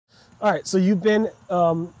All right, so you've been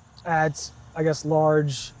at, I guess,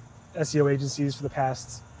 large SEO agencies for the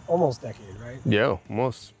past almost decade, right? Yeah,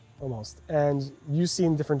 almost. Almost. And you've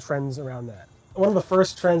seen different trends around that. One of the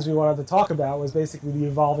first trends we wanted to talk about was basically the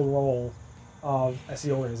evolving role of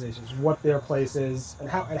SEO organizations, what their place is, and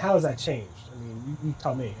how has that changed? I mean, you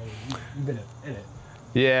tell me. I mean, you've been in it.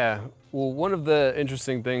 Yeah. Well, one of the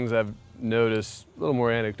interesting things I've noticed, a little more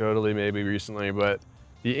anecdotally maybe recently, but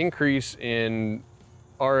the increase in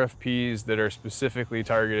RFPs that are specifically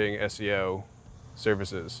targeting SEO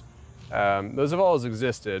services. Those have always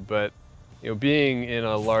existed, but being in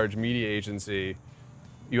a large media agency,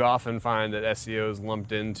 you often find that SEO is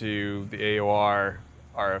lumped into the AOR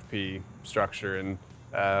RFP structure, and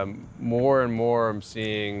more and more I'm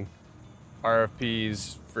seeing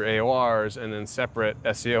RFPs for AORs and then separate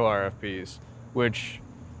SEO RFPs, which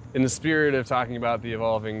in the spirit of talking about the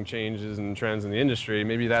evolving changes and trends in the industry,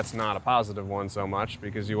 maybe that's not a positive one so much,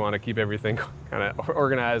 because you want to keep everything kind of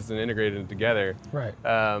organized and integrated together. Right.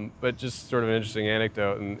 But just sort of an interesting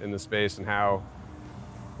anecdote in the space, and how,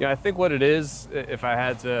 I think what it is, if I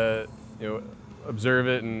had to, observe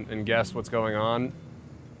it and guess what's going on,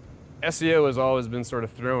 SEO has always been sort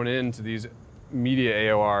of thrown into these media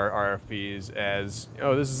AOR RFPs as,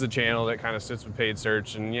 this is a channel that kind of sits with paid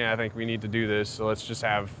search, and I think we need to do this, so let's just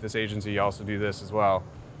have this agency also do this as well.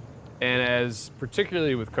 And as,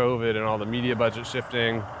 particularly with COVID and all the media budget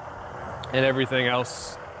shifting and everything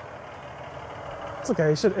else. It's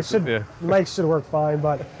okay, the mic should work fine,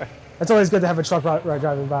 but it's always good to have a truck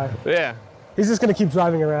driving by. Yeah. He's just gonna keep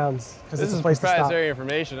driving around because it's a place to stop. This is proprietary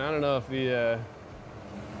information. I don't know if he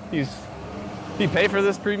pay for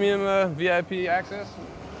this premium VIP access?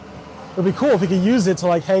 It'd be cool if he could use it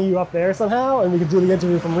to hang you up there somehow, and we could do the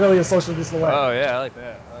interview from really a social distance away. Oh yeah, I like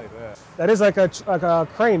that. That is like a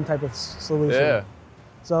crane type of solution. Yeah.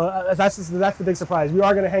 So that's the big surprise. We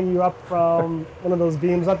are going to hang you up from one of those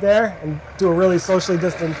beams up there and do a really socially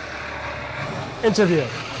distant interview.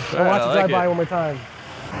 I'll have to drive by one more time.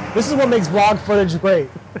 This is what makes vlog footage great.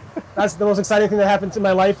 That's the most exciting thing that happened to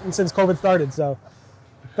my life since COVID started. So.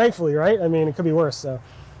 Thankfully, right? I mean, it could be worse. So,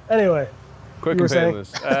 anyway, quick and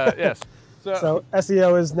painless. Yes. So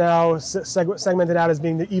SEO is now segmented out as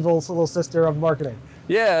being the evil little sister of marketing.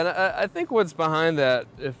 Yeah, and I think what's behind that,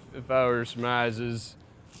 if I were to surmise, is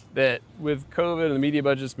that with COVID and the media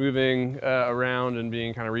budgets moving around and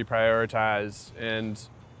being kind of reprioritized, and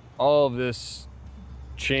all of this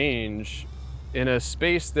change in a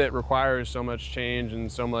space that requires so much change and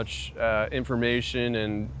so much information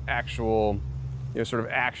and actual sort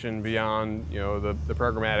of action beyond, the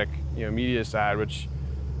programmatic, media side, which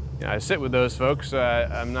I sit with those folks.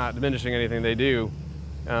 I'm not diminishing anything they do,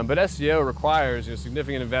 but SEO requires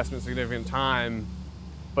significant investment, significant time,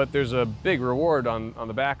 but there's a big reward on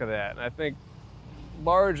the back of that. And I think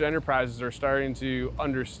large enterprises are starting to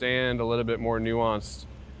understand a little bit more nuanced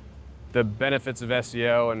the benefits of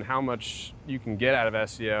SEO and how much you can get out of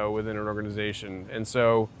SEO within an organization. And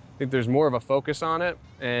so I think there's more of a focus on it,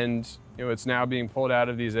 and it's now being pulled out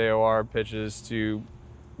of these AOR pitches to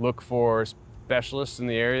look for specialists in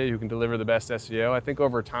the area who can deliver the best SEO. I think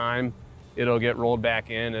over time it'll get rolled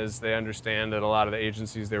back in as they understand that a lot of the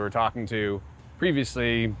agencies they were talking to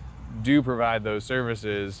previously do provide those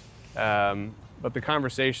services, but the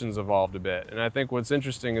conversation's evolved a bit. And I think what's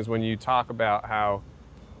interesting is when you talk about how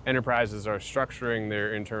enterprises are structuring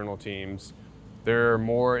their internal teams, there are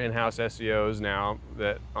more in-house SEOs now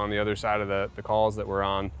that on the other side of the calls that we're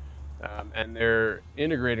on, and they're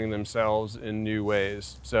integrating themselves in new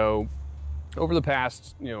ways. So over the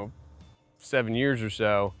past 7 years or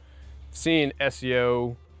so, seeing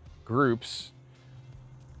SEO groups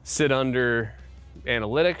sit under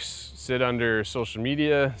analytics, sit under social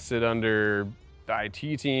media, sit under the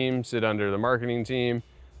IT team, sit under the marketing team,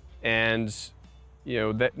 and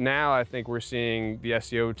that now I think we're seeing the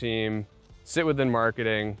SEO team sit within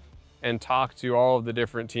marketing and talk to all of the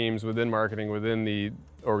different teams within marketing within the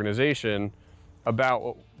organization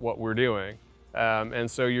about what we're doing. And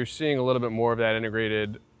so you're seeing a little bit more of that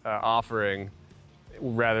integrated offering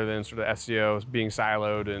rather than sort of SEO being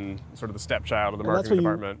siloed and sort of the stepchild of the marketing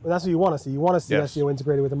department. That's what you want to see. You want to see Yes. SEO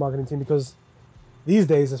integrated with the marketing team, because these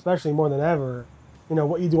days, especially more than ever,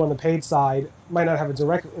 what you do on the paid side might not have a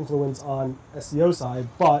direct influence on SEO side,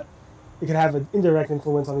 but it could have an indirect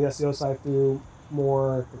influence on the SEO side through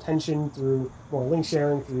more retention, through more link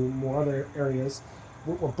sharing, through more other areas.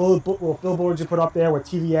 What billboards you put up there, what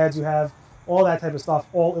TV ads you have, all that type of stuff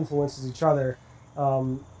all influences each other.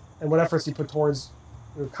 And what efforts you put towards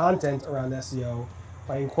your content around SEO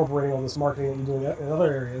by incorporating all this marketing that you're doing in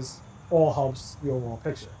other areas all helps the overall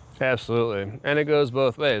picture. Absolutely. And it goes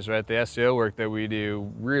both ways, right? The SEO work that we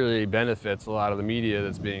do really benefits a lot of the media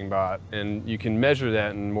that's being bought. And you can measure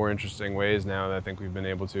that in more interesting ways now than I think we've been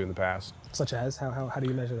able to in the past. Such as? How do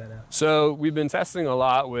you measure that now? So we've been testing a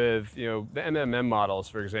lot with, the MMM models,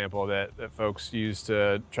 for example, that folks use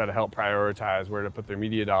to try to help prioritize where to put their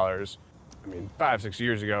media dollars. I mean, 5-6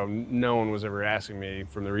 years ago, no one was ever asking me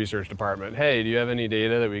from the research department, hey, do you have any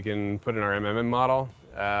data that we can put in our MMM model?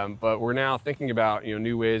 But we're now thinking about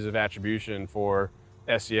new ways of attribution for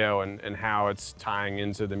SEO and how it's tying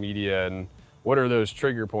into the media and what are those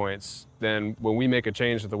trigger points. Then when we make a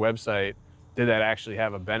change to the website, did that actually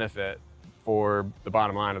have a benefit for the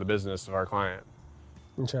bottom line of the business of our client?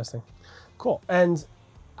 Interesting. Cool. And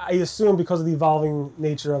I assume because of the evolving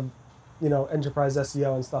nature of enterprise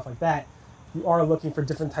SEO and stuff like that, you are looking for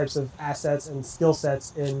different types of assets and skill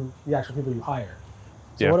sets in the actual people you hire.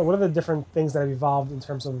 So yeah. What are the different things that have evolved in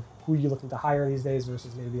terms of who you're looking to hire these days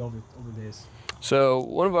versus maybe the older days? So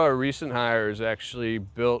one of our recent hires actually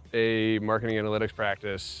built a marketing analytics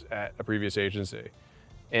practice at a previous agency.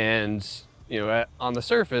 And on the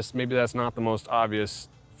surface, maybe that's not the most obvious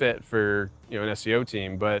fit for an SEO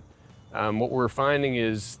team, but what we're finding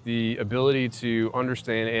is the ability to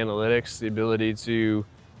understand analytics, the ability to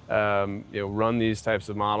run these types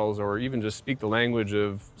of models, or even just speak the language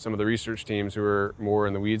of some of the research teams who are more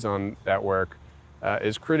in the weeds on that work,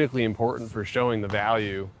 is critically important for showing the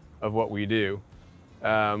value of what we do.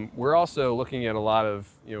 We're also looking at a lot of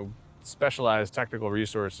specialized technical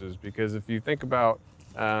resources, because if you think about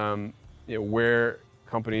where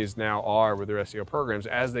companies now are with their SEO programs,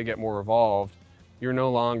 as they get more evolved, you're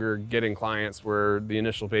no longer getting clients where the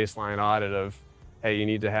initial baseline audit of, hey, you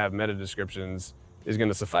need to have meta descriptions is going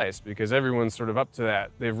to suffice, because everyone's sort of up to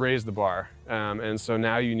that. They've raised the bar. And so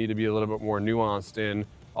now you need to be a little bit more nuanced in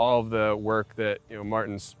all of the work that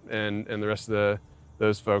Martin's and the rest of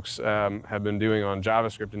those folks have been doing on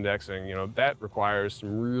JavaScript indexing. That requires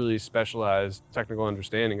some really specialized technical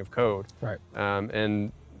understanding of code. Right.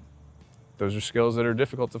 And those are skills that are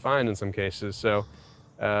difficult to find in some cases. So,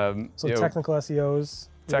 technical SEOs.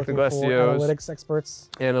 Technical SEOs,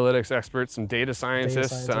 analytics experts, some data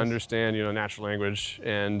scientists to understand, natural language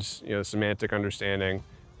and semantic understanding,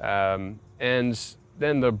 and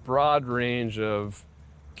then the broad range of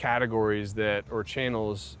categories or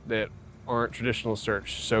channels that aren't traditional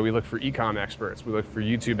search. So we look for e-com experts, we look for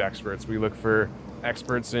YouTube experts, we look for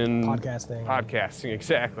experts in podcasting,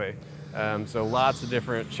 exactly. So lots of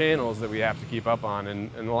different channels that we have to keep up on,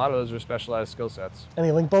 and a lot of those are specialized skill sets.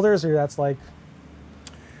 Any link builders, or that's like?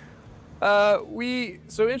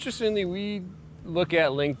 So interestingly, we look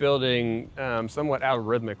at link building somewhat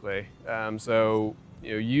algorithmically.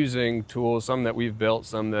 Using tools, some that we've built,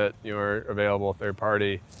 some that are available third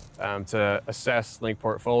party, to assess link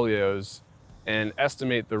portfolios and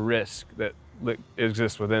estimate the risk that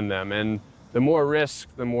exists within them. And the more risk,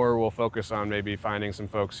 the more we'll focus on maybe finding some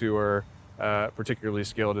folks who are particularly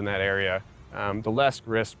skilled in that area. The less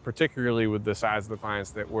risk, particularly with the size of the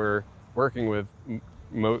clients that we're working with,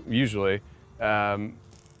 usually,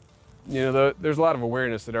 there's a lot of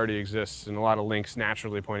awareness that already exists and a lot of links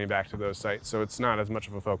naturally pointing back to those sites. So it's not as much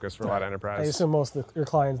of a focus for a lot of enterprise. I assume most of your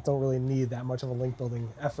clients don't really need that much of a link building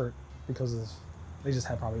effort because they just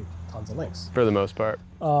have probably tons of links. For the most part.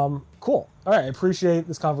 Cool. All right. I appreciate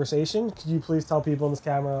this conversation. Could you please tell people in this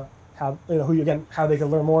camera how they can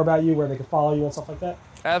learn more about you, where they can follow you and stuff like that?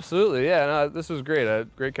 Absolutely. Yeah. No, this was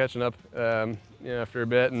great. Great catching up, after a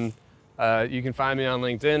bit. And you can find me on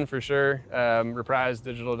LinkedIn for sure.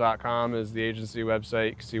 reprioritized.com is the agency website.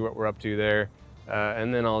 You can see what we're up to there.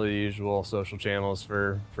 And then all the usual social channels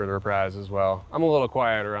for the Reprise as well. I'm a little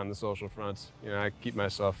quieter on the social fronts. I keep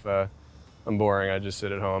myself, I'm boring. I just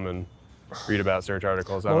sit at home and read about search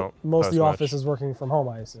articles. Most of the office is working from home,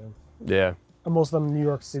 I assume. Yeah. And most of them New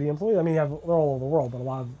York City employees. I mean, they're all over the world,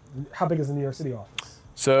 but how big is the New York City office?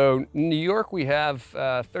 So New York, we have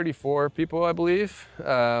 34 people, I believe.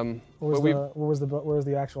 Where's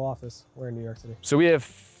the actual office? Where in New York City? So we have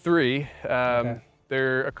 3. Okay.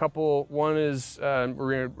 There are a couple. One is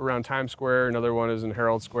around Times Square, another one is in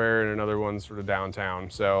Herald Square, and another one's sort of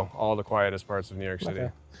downtown. So all the quietest parts of New York City.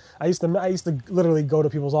 Okay. I used to literally go to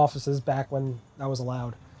people's offices back when that was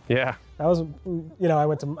allowed. Yeah. That was, I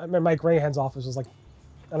went to Mike Rahan's office was like,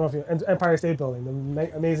 I don't know if Empire State Building,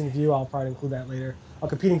 the amazing view. I'll probably include that later. A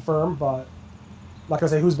competing firm, but I'm not gonna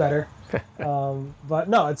say who's better. But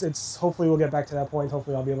no, it's hopefully we'll get back to that point.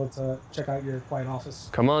 Hopefully I'll be able to check out your quiet office.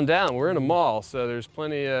 Come on down. We're in a mall, so there's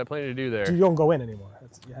plenty to do there. You don't go in anymore.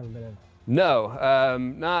 You haven't been in. No,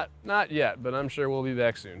 not yet, but I'm sure we'll be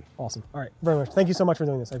back soon. Awesome. All right, very much. Thank you so much for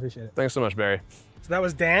doing this. I appreciate it. Thanks so much, Barry. So that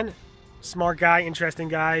was Dan. Smart guy, interesting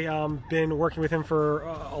guy. Been working with him for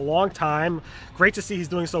a long time. Great to see he's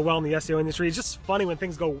doing so well in the SEO industry. It's just funny when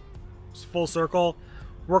things go full circle.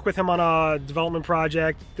 Worked with him on a development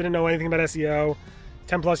project. Didn't know anything about SEO.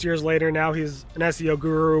 10 plus years later, now he's an SEO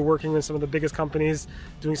guru, working with some of the biggest companies,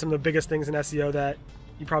 doing some of the biggest things in SEO that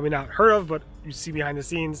you probably not heard of, but you see behind the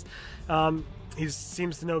scenes. He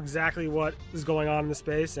seems to know exactly what is going on in the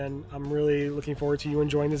space, and I'm really looking forward to you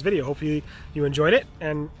enjoying this video. Hopefully you enjoyed it,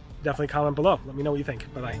 and definitely comment below. Let me know what you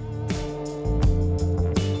think. Bye-bye.